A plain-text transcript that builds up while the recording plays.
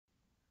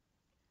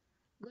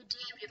Good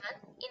day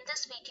everyone. In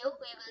this video,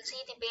 we will see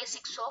the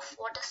basics of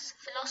what is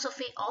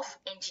philosophy of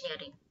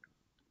engineering.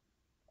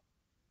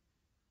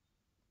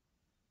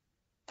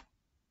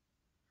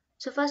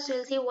 So first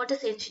we'll see what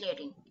is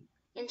engineering.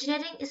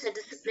 Engineering is a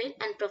discipline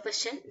and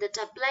profession that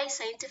applies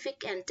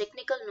scientific and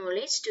technical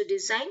knowledge to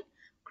design,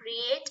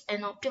 create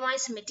and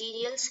optimize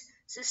materials,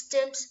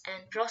 systems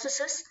and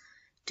processes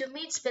to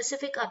meet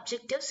specific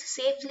objectives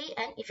safely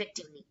and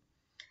effectively.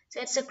 So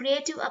it's a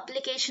creative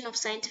application of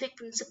scientific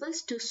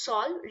principles to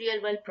solve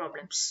real world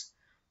problems.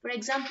 For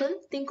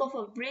example, think of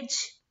a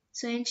bridge.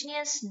 So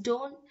engineers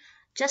don't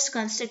just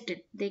construct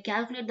it, they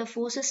calculate the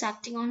forces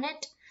acting on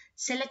it,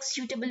 select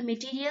suitable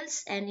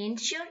materials, and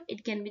ensure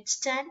it can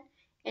withstand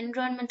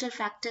environmental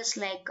factors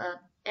like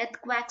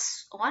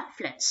earthquakes or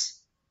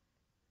floods.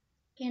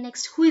 Okay,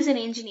 next, who is an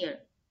engineer?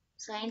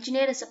 So,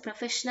 engineer is a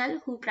professional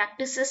who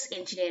practices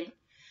engineering.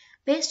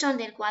 Based on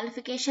their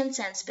qualifications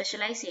and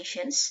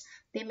specializations,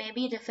 they may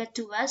be referred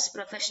to as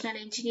professional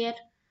engineer,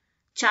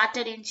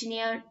 chartered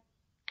engineer,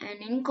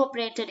 and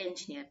incorporated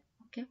engineer.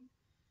 Okay.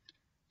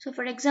 So,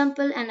 for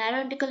example, an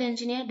aeronautical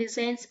engineer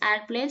designs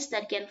airplanes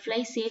that can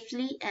fly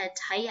safely at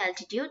high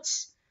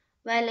altitudes,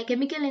 while a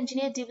chemical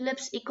engineer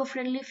develops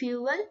eco-friendly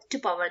fuel to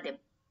power them.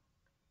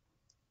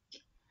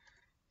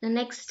 The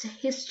next,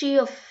 history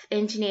of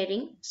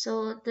engineering.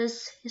 So,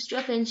 this history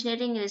of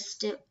engineering is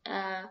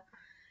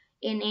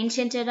in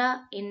ancient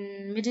era,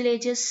 in Middle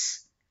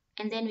Ages,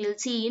 and then we'll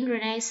see in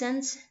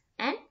Renaissance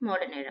and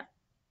modern era.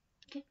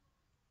 Okay.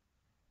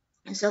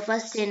 So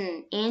first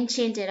in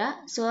ancient era,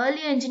 so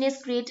earlier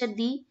engineers created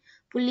the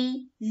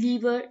pulley,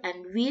 lever,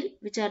 and wheel,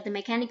 which are the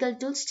mechanical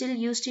tools still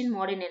used in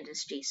modern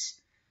industries.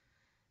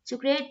 So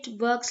create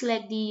works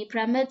like the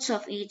pyramids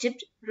of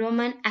Egypt,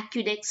 Roman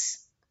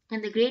aqueducts,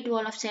 and the Great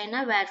Wall of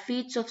China were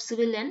feats of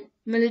civil and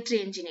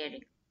military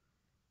engineering.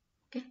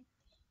 Okay.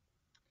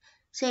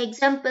 So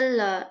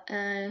example,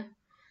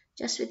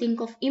 just we think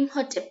of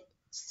Imhotep.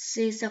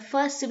 She is the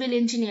first civil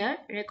engineer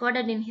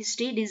recorded in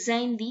history,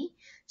 designed the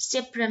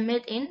step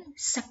pyramid in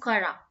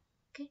Saqqara,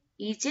 okay,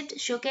 Egypt,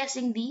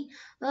 showcasing the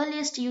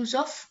earliest use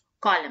of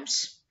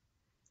columns.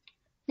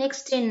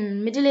 Next,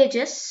 in Middle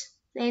Ages,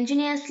 the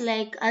engineers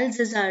like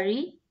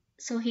Al-Jazari,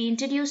 so he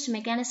introduced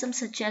mechanisms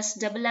such as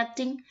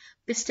double-acting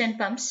piston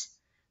pumps,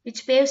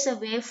 which paves the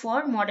way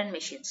for modern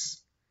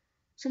machines.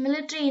 So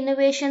military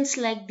innovations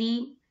like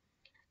the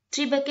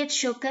three buckets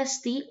showcase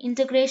the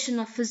integration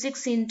of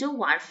physics into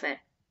warfare.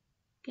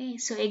 Okay,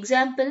 so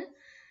example,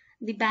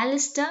 the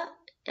ballista,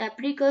 a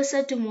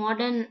precursor to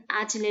modern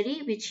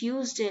artillery, which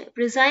used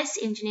precise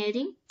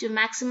engineering to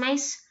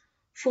maximize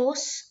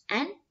force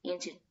and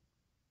engine.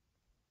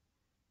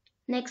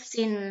 Next,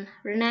 in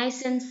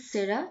Renaissance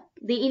era,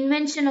 the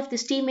invention of the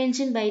steam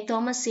engine by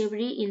Thomas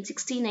Savery in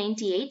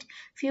 1698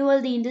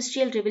 fueled the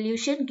Industrial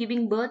Revolution,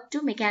 giving birth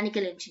to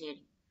mechanical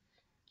engineering.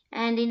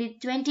 And in the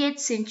 20th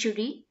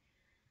century,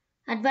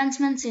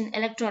 advancements in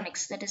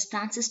electronics, that is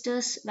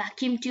transistors,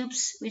 vacuum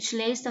tubes, which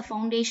lays the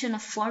foundation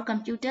for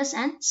computers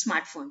and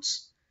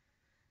smartphones.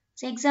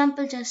 So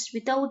example, just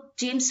without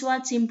James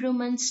Watt's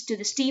improvements to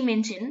the steam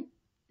engine,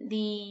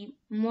 the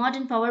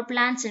modern power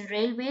plants and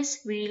railways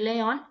we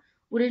rely on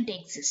wouldn't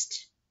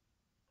exist.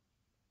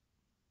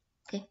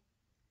 Okay.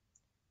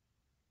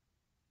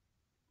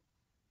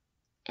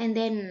 And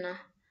then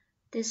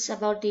this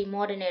about the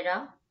modern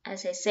era,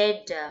 as I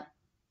said,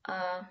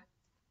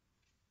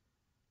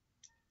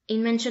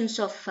 inventions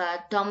of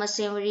Thomas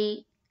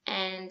Savery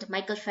and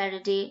Michael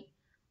Faraday.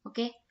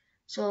 Okay,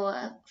 so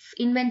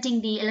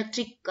inventing the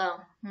electric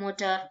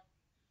motor.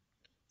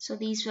 So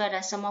these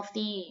were some of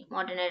the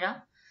modern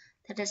era,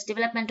 that is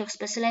development of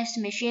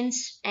specialized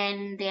machines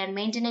and their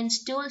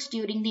maintenance tools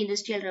during the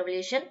Industrial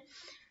Revolution,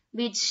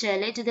 which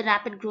led to the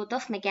rapid growth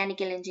of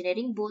mechanical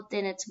engineering both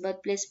in its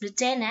birthplace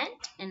Britain and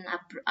in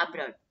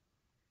abroad.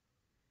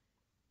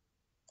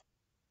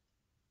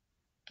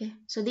 Okay,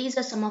 so these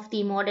are some of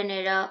the modern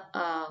era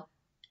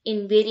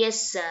in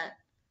various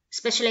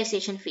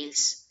specialization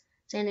fields.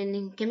 So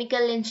in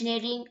chemical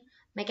engineering,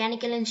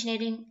 mechanical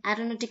engineering,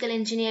 aeronautical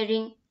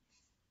engineering.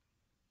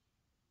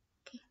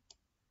 Okay.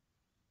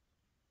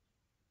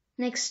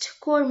 Next,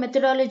 core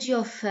methodology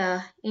of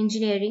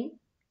engineering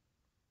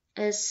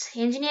is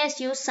engineers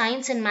use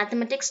science and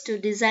mathematics to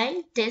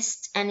design,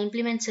 test, and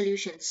implement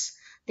solutions.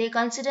 They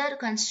consider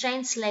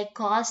constraints like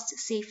cost,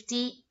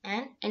 safety,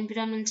 and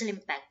environmental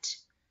impact.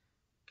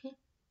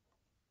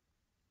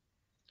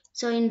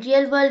 So in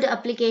real world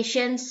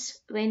applications,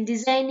 when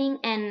designing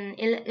an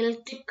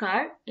electric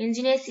car,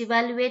 engineers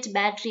evaluate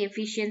battery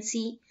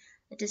efficiency,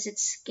 that is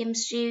its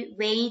chemistry,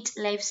 weight,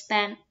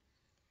 lifespan,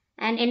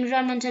 and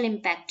environmental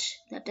impact,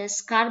 that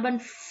is carbon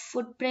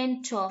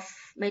footprint of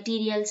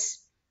materials,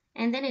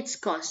 and then its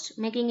cost,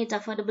 making it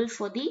affordable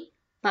for the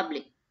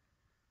public.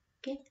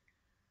 Okay.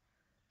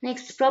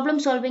 Next, problem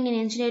solving in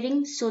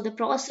engineering. So the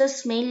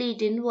process mainly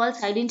it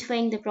involves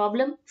identifying the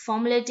problem,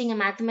 formulating a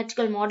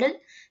mathematical model,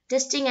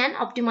 testing and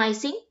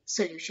optimizing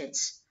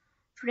solutions.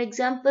 For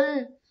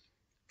example,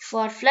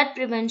 for flood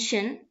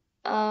prevention,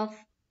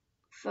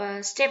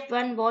 for step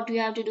one, what we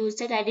have to do is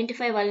that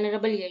identify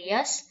vulnerable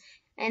areas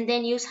and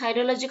then use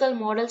hydrological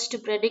models to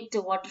predict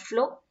the water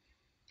flow,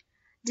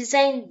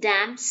 design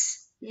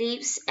dams,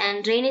 levees,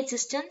 and drainage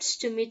systems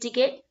to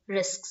mitigate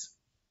risks.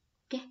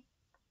 Okay.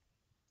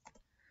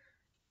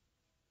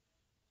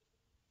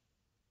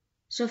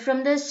 So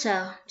from this,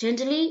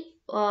 generally,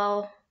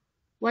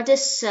 what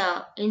is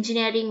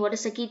engineering? What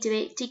is the key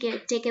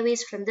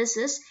takeaways from this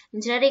is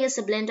engineering is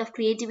a blend of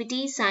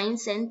creativity,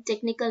 science, and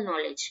technical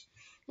knowledge.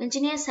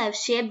 Engineers have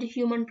shaped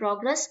human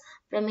progress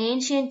from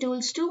ancient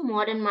tools to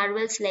modern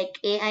marvels like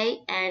AI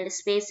and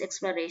space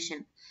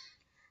exploration.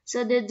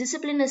 So the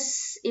discipline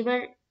is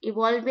ever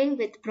evolving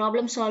with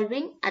problem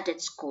solving at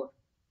its core,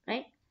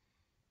 right?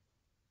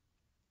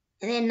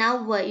 And then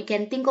now you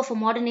can think of a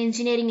modern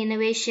engineering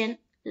innovation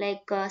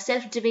like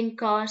self-driving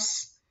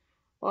cars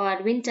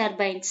or wind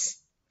turbines.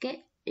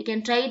 Okay, you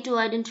can try to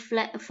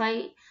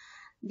identify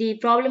the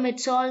problem it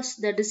solves,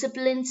 the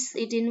disciplines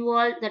it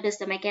involves, that is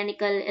the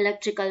mechanical,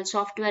 electrical,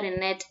 software, and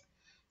net,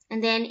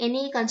 and then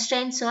any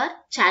constraints or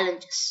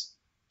challenges.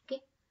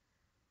 Okay,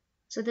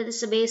 so that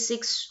is the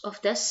basics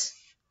of this.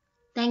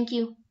 Thank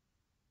you.